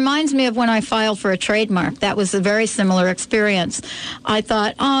 Well, it reminds me of when I filed for a trademark. That was a very similar experience. I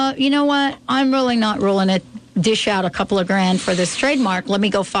thought, you know what? I'm really not ruling it. Dish out a couple of grand for this trademark. Let me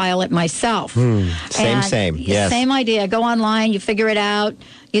go file it myself. Same. Yes. Same idea. Go online, you figure it out.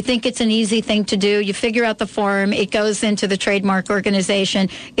 You think it's an easy thing to do. You figure out the form. It goes into the trademark organization.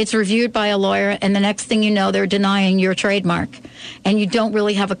 It's reviewed by a lawyer, and the next thing you know, they're denying your trademark. And you don't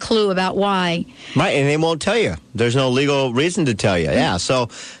really have a clue about why. Right, and they won't tell you. There's no legal reason to tell you. Yeah, so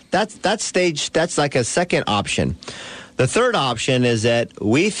that's like a second option. The third option is that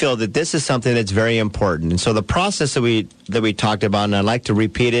we feel that this is something that's very important. And so the process that we talked about, and I'd like to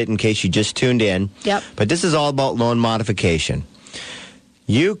repeat it in case you just tuned in. Yep. But this is all about loan modification.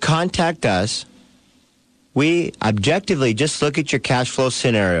 You contact us. We objectively just look at your cash flow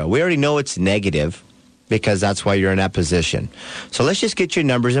scenario. We already know it's negative because that's why you're in that position. So let's just get your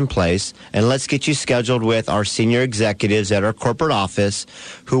numbers in place, and let's get you scheduled with our senior executives at our corporate office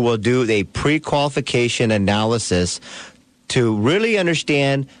who will do a pre-qualification analysis to really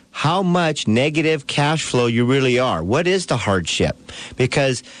understand how much negative cash flow you really are. What is the hardship?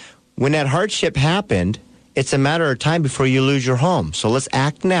 Because when that hardship happened, it's a matter of time before you lose your home. So let's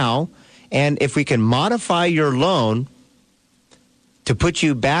act now, and if we can modify your loan to put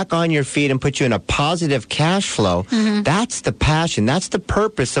you back on your feet and put you in a positive cash flow, that's the passion. That's the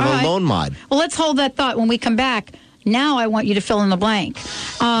purpose of a loan mod. Well, let's hold that thought when we come back. Now I want you to fill in the blank.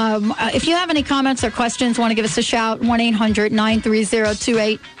 If you have any comments or questions, want to give us a shout,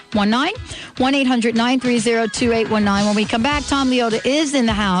 1-800-930-2819. 1-800-930-2819. When we come back, Tom Leota is in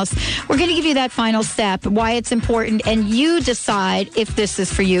the house. We're going to give you that final step, why it's important, and you decide if this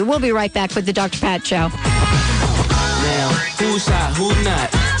is for you. We'll be right back with the Dr. Pat Show. Now, who's hot, who not?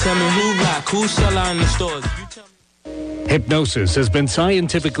 Tell me who rock, who sell out in the stores. Hypnosis has been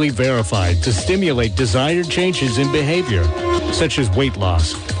scientifically verified to stimulate desired changes in behavior, such as weight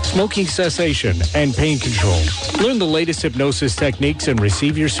loss, smoking cessation, and pain control. Learn the latest hypnosis techniques and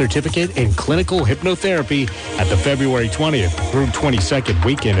receive your certificate in clinical hypnotherapy at the February 20th through 22nd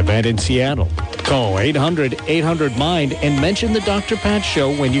weekend event in Seattle. Call 800-800-MIND and mention the Dr. Pat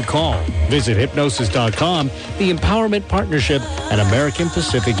Show when you call. Visit hypnosis.com, the Empowerment Partnership at American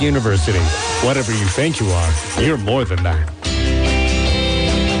Pacific University. Whatever you think you are, you're more than that.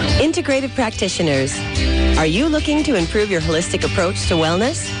 Integrative practitioners, are you looking to improve your holistic approach to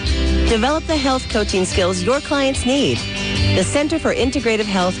wellness? Develop the health coaching skills your clients need. The Center for Integrative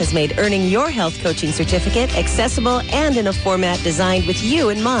Health has made earning your health coaching certificate accessible and in a format designed with you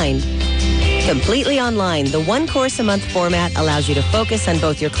in mind. Completely online, the one course a month format allows you to focus on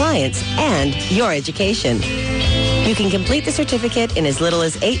both your clients and your education. You can complete the certificate in as little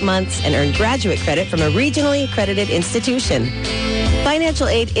as 8 months and earn graduate credit from a regionally accredited institution. Financial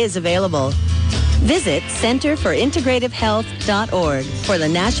aid is available. Visit centerforintegrativehealth.org for the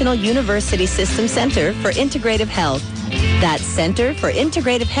National University System Center for Integrative Health. That's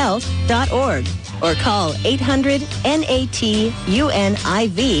centerforintegrativehealth.org or call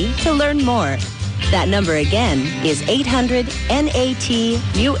 800-NAT-UNIV to learn more. That number again is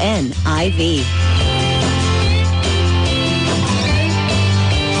 800-NAT-UNIV.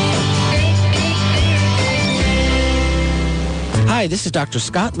 Hi, this is Dr.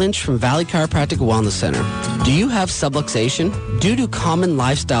 Scott Lynch from Valley Chiropractic Wellness Center. Do you have subluxation? Due to common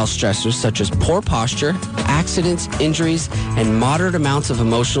lifestyle stressors such as poor posture, accidents, injuries, and moderate amounts of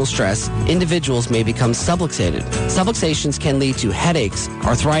emotional stress, individuals may become subluxated. Subluxations can lead to headaches,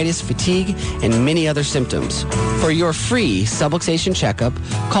 arthritis, fatigue, and many other symptoms. For your free subluxation checkup,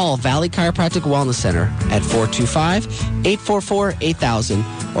 call Valley Chiropractic Wellness Center at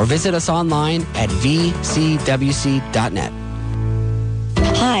 425-844-8000 or visit us online at vcwc.net.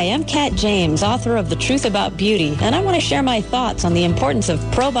 Hi, I'm Kat James, author of The Truth About Beauty, and I want to share my thoughts on the importance of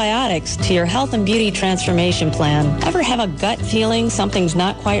probiotics to your health and beauty transformation plan. Ever have a gut feeling something's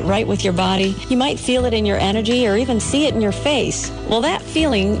not quite right with your body? You might feel it in your energy or even see it in your face. Well, that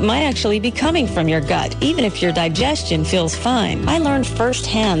feeling might actually be coming from your gut, even if your digestion feels fine. I learned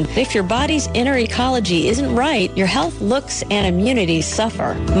firsthand that if your body's inner ecology isn't right, your health, looks, and immunity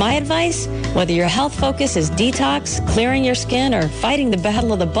suffer. My advice? Whether your health focus is detox, clearing your skin, or fighting the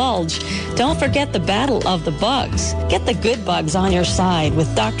battle of the bulge, don't forget the battle of the bugs. Get the good bugs on your side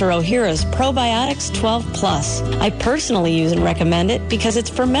with Dr. Ohhira's Probiotics 12 Plus. I personally use and recommend it because it's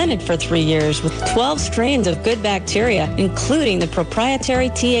fermented for 3 years with 12 strains of good bacteria, including the proprietary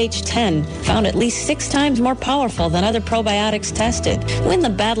TH10, found at least 6 times more powerful than other probiotics tested. Win the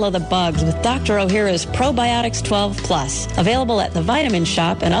battle of the bugs with Dr. Ohhira's Probiotics 12 Plus. Available at the Vitamin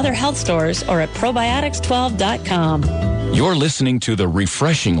Shop and other health stores or at probiotics12.com. You're listening to the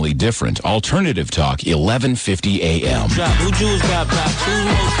refreshingly different Alternative Talk 1150 AM. Who Jews got back? Who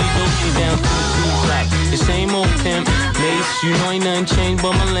mostly dope down to the two black? The same old pimp, mace, you know ain't nothing changed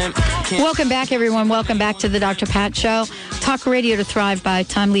but my limp. Welcome back, everyone. Welcome back to the Dr. Pat Show. Talk Radio to Thrive by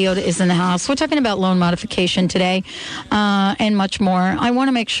Tom Leota is in the house. We're talking about loan modification today and much more. I want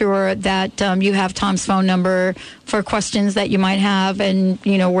to make sure that you have Tom's phone number for questions that you might have and,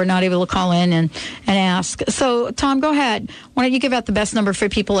 you know, we're not able to call in and ask. So, Tom, go ahead. Why don't you give out the best number for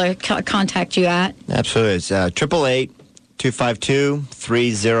people to contact you at? Absolutely. It's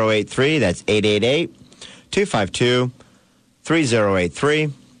 888-252-3083. That's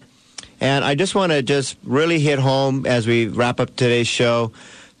 888-252-3083. And I just want to just really hit home as we wrap up today's show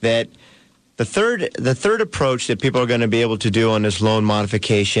that the third approach that people are going to be able to do on this loan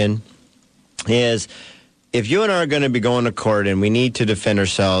modification is if you and I are going to be going to court and we need to defend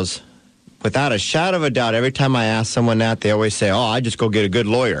ourselves, without a shadow of a doubt, every time I ask someone that, they always say, I just go get a good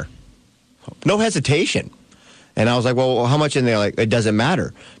lawyer. No hesitation. And I was like, well, how much? And they're like, it doesn't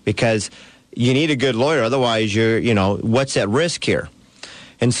matter because you need a good lawyer. Otherwise, what's at risk here?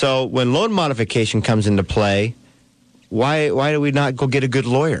 And so when loan modification comes into play, why do we not go get a good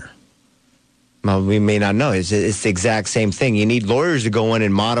lawyer? Well, we may not know. It's the exact same thing. You need lawyers to go in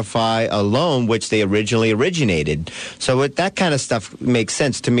and modify a loan which they originally originated. So that kind of stuff makes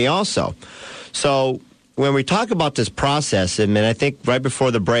sense to me also. So when we talk about this process, and I think right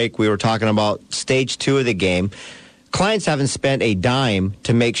before the break we were talking about stage 2 of the game, clients haven't spent a dime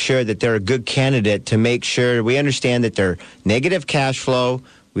to make sure that they're a good candidate, to make sure we understand that they're negative cash flow.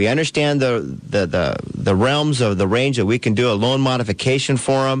 We understand the realms of the range that we can do a loan modification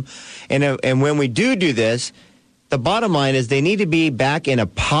for them. And when we do this, the bottom line is they need to be back in a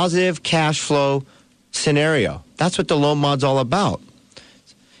positive cash flow scenario. That's what the loan mod's all about.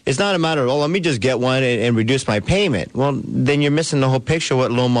 It's not a matter of, let me just get one and reduce my payment. Well, then you're missing the whole picture of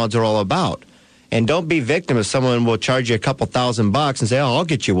what loan mods are all about. And don't be victim if someone will charge you a couple $1,000 and say, I'll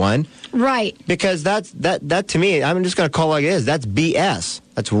get you one. Right. Because that to me, I'm just going to call it like it is. That's BS.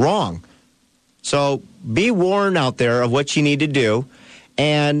 That's wrong. So be warned out there of what you need to do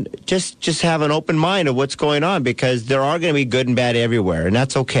and just have an open mind of what's going on because there are going to be good and bad everywhere, and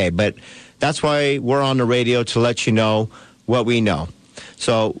that's okay. But that's why we're on the radio to let you know what we know.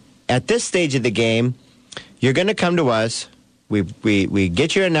 So at this stage of the game, you're going to come to us. We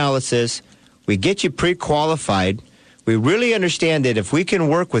get your analysis. We get you pre-qualified. We really understand that if we can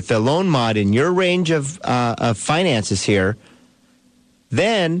work with the loan mod in your range of finances here,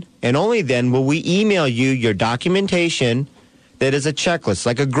 then and only then will we email you your documentation that is a checklist,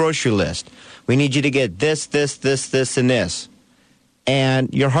 like a grocery list. We need you to get this, this, this, this, and this.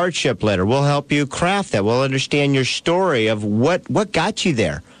 And your hardship letter. We'll help you craft that. We'll understand your story of what got you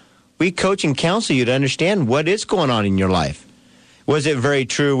there. We coach and counsel you to understand what is going on in your life. Was it very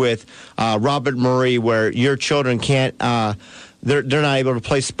true with Robert Murray where your children can't, they're not able to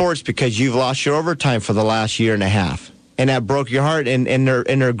play sports because you've lost your overtime for the last year and a half? and that broke your heart, and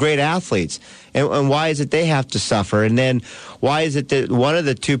they're great athletes. And why is it they have to suffer? And then why is it that one of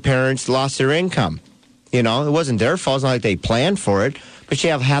the two parents lost their income? You know, it wasn't their fault. It's not like they planned for it, but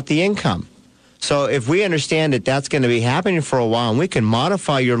you have half the income. So if we understand that that's going to be happening for a while, and we can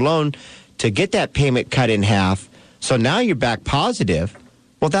modify your loan to get that payment cut in half, so now you're back positive,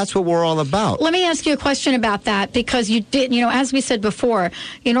 well, that's what we're all about. Let me ask you a question about that, because you did, as we said before,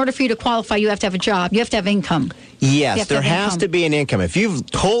 in order for you to qualify, you have to have a job. You have to have income. Yes, there has to be an income. If you've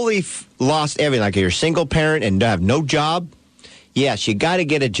totally lost everything, like you're a single parent and have no job, yes, you got to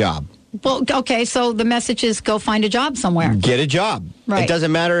get a job. Well, okay, so the message is go find a job somewhere. Get a job. Right. It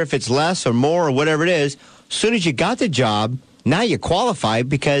doesn't matter if it's less or more or whatever it is. As soon as you got the job, now you qualify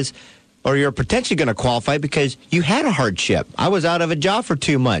or you're potentially going to qualify because you had a hardship. I was out of a job for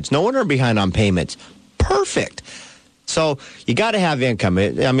 2 months. No wonder I'm behind on payments. Perfect. So you got to have income.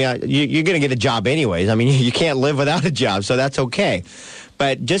 I mean, you're going to get a job anyways. I mean, you can't live without a job, so that's okay.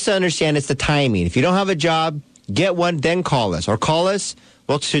 But just to understand, it's the timing. If you don't have a job, get one, then call us. Or call us.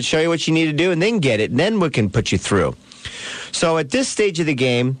 We'll show you what you need to do, and then get it, and then we can put you through. So at this stage of the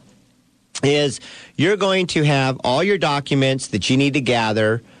game is you're going to have all your documents that you need to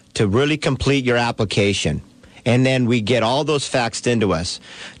gather to really complete your application. And then we get all those faxed into us.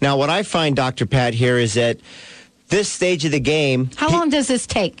 Now, what I find, Dr. Pat, here is that this stage of the game... How long does this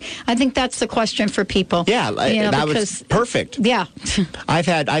take? I think that's the question for people. Yeah, that was perfect. Yeah. I've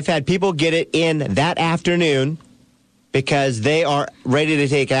had people get it in that afternoon because they are ready to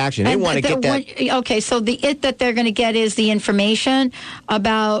take action. They want to get that... Okay, so the that they're going to get is the information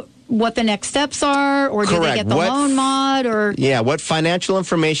about what the next steps are, or do they get the loan mod, or... Yeah, what financial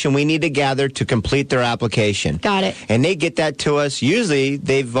information we need to gather to complete their application. Got it. And they get that to us. Usually,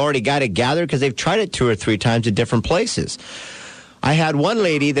 they've already got it gathered because they've tried it 2 or 3 times at different places. I had one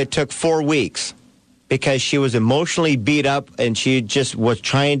lady that took 4 weeks because she was emotionally beat up and she just was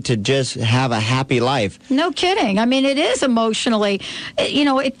trying to just have a happy life. No kidding. I mean, it is emotionally,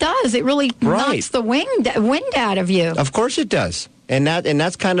 it does. It really knocks the wind out of you. Of course it does. And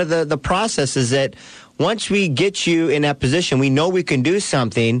that's kind of the process, is that once we get you in that position, we know we can do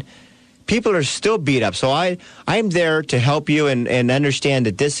something. People are still beat up. So I'm there to help you and understand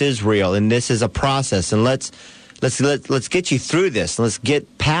that this is real and this is a process. And let's get you through this. Let's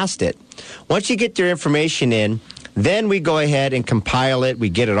get past it. Once you get your information in, then we go ahead and compile it. We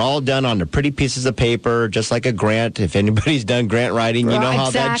get it all done on the pretty pieces of paper, just like a grant. If anybody's done grant writing, you know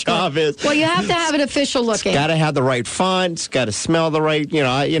how that job is. Well, you have to have it official looking. It's got to have the right font. It's got to smell the right,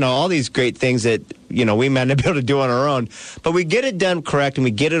 all these great things that, we might not be able to do on our own. But we get it done correct, and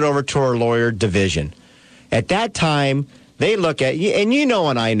we get it over to our lawyer division. At that time, they look at you, and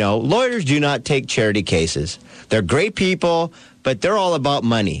and I know, lawyers do not take charity cases. They're great people, but they're all about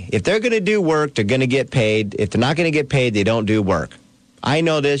money. If they're going to do work, they're going to get paid. If they're not going to get paid, they don't do work. I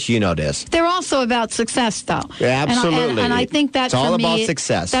know this, you know this. They're also about success, though. Yeah, absolutely. And I think that, it's all for me, about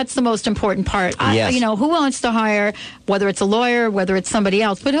success. That's the most important part. Yes. Who wants to hire, whether it's a lawyer, whether it's somebody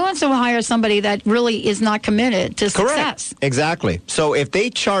else, but who wants to hire somebody that really is not committed to success? Correct. Exactly. So if they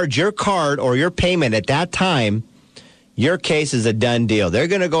charge your card or your payment at that time, your case is a done deal. They're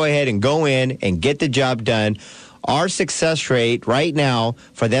going to go ahead and go in and get the job done. Our success rate right now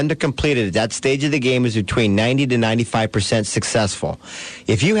for them to complete it at that stage of the game is between 90 to 95% successful.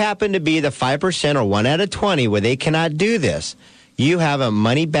 If you happen to be the 5% or 1 out of 20 where they cannot do this, you have a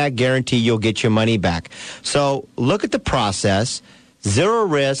money-back guarantee. You'll get your money back. So look at the process. Zero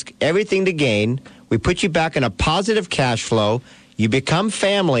risk, everything to gain. We put you back in a positive cash flow. You become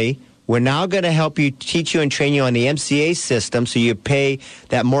family. We're now going to help you, teach you and train you on the MCA system so you pay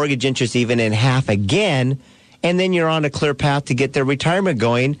that mortgage interest even in half again. And then you're on a clear path to get their retirement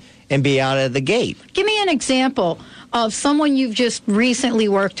going and be out of the gate. Give me an example of someone you've just recently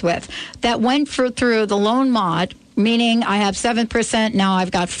worked with that went through the loan mod, meaning I have 7%, now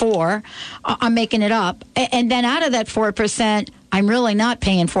I've got 4%, I'm making it up. And then out of that 4%, I'm really not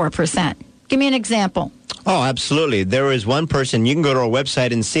paying 4%. Give me an example. Oh, absolutely. There is one person, you can go to our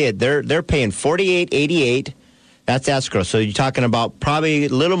website and see it. They're paying $48.88. That's escrow. So you're talking about probably a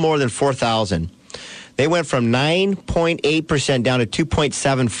little more than $4,000. They went from 9.8% down to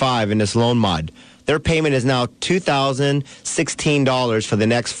 2.75 in this loan mod. Their payment is now $2,016 for the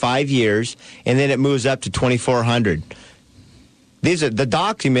next 5 years, and then it moves up to $2,400. The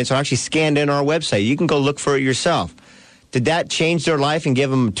documents are actually scanned in our website. You can go look for it yourself. Did that change their life and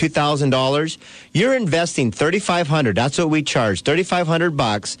give them $2,000? You're investing $3,500. That's what we charge,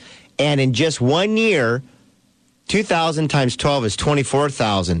 $3,500, and in just 1 year, 2,000 times 12 is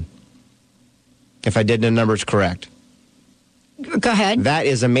 24,000. If I did the numbers correct. Go ahead. That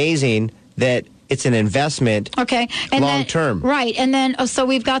is amazing that it's an investment. Okay. And long then, term. Right. And then, so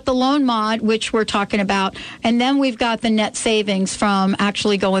we've got the loan mod, which we're talking about. And then we've got the net savings from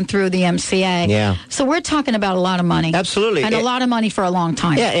actually going through the MCA. Yeah. So we're talking about a lot of money. Absolutely. And a lot of money for a long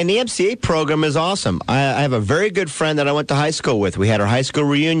time. Yeah, and the MCA program is awesome. I have a very good friend that I went to high school with. We had our high school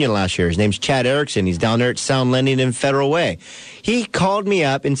reunion last year. His name's Chad Erickson. He's down there at Sound Lending in Federal Way. He called me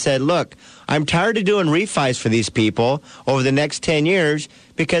up and said, look, I'm tired of doing refis for these people over the next 10 years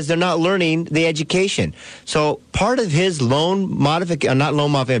because they're not learning the education. So part of his loan modification, not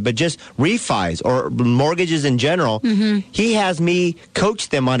loan modification, but just refis or mortgages in general, he has me coach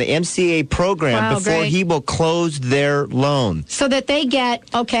them on an MCA program before he will close their loan. So that they get,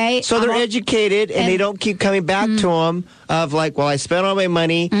 okay. So they're educated and they don't keep coming back to him of like, well, I spent all my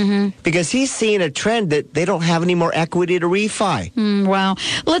money because he's seeing a trend that they don't have any more equity to refi. Well,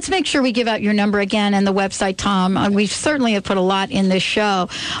 let's make sure we give out your number again and the website, Tom. We certainly have put a lot in this show.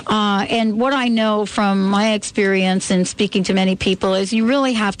 And what I know from my experience in speaking to many people is you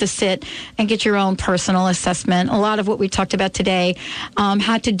really have to sit and get your own personal assessment. A lot of what we talked about today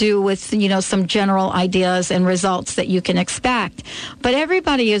had to do with, some general ideas and results that you can expect. But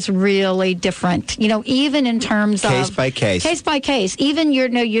everybody is really different, even in terms of... Case by case. Case by case. Even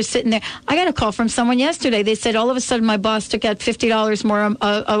you're sitting there. I got a call from someone yesterday. They said, all of a sudden, my boss took out $50 more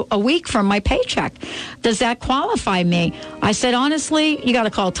a week from my paycheck. Does that qualify me? I said, honestly, you got to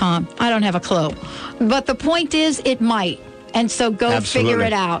call Tom. I don't have a clue. But the point is, it might. And so go figure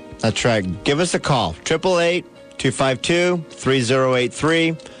it out. That's right. Give us a call.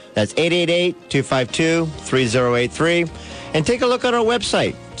 888-252-3083. That's 888-252-3083. And take a look at our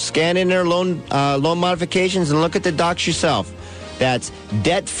website. Scan in their loan modifications and look at the docs yourself. That's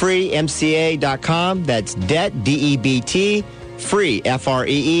debtfreemca.com. That's debt, D-E-B-T, free,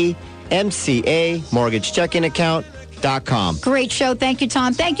 F-R-E-E, M-C-A, mortgage checking account.com. Great show. Thank you,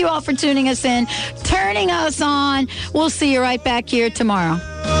 Tom. Thank you all for tuning us in, turning us on. We'll see you right back here tomorrow.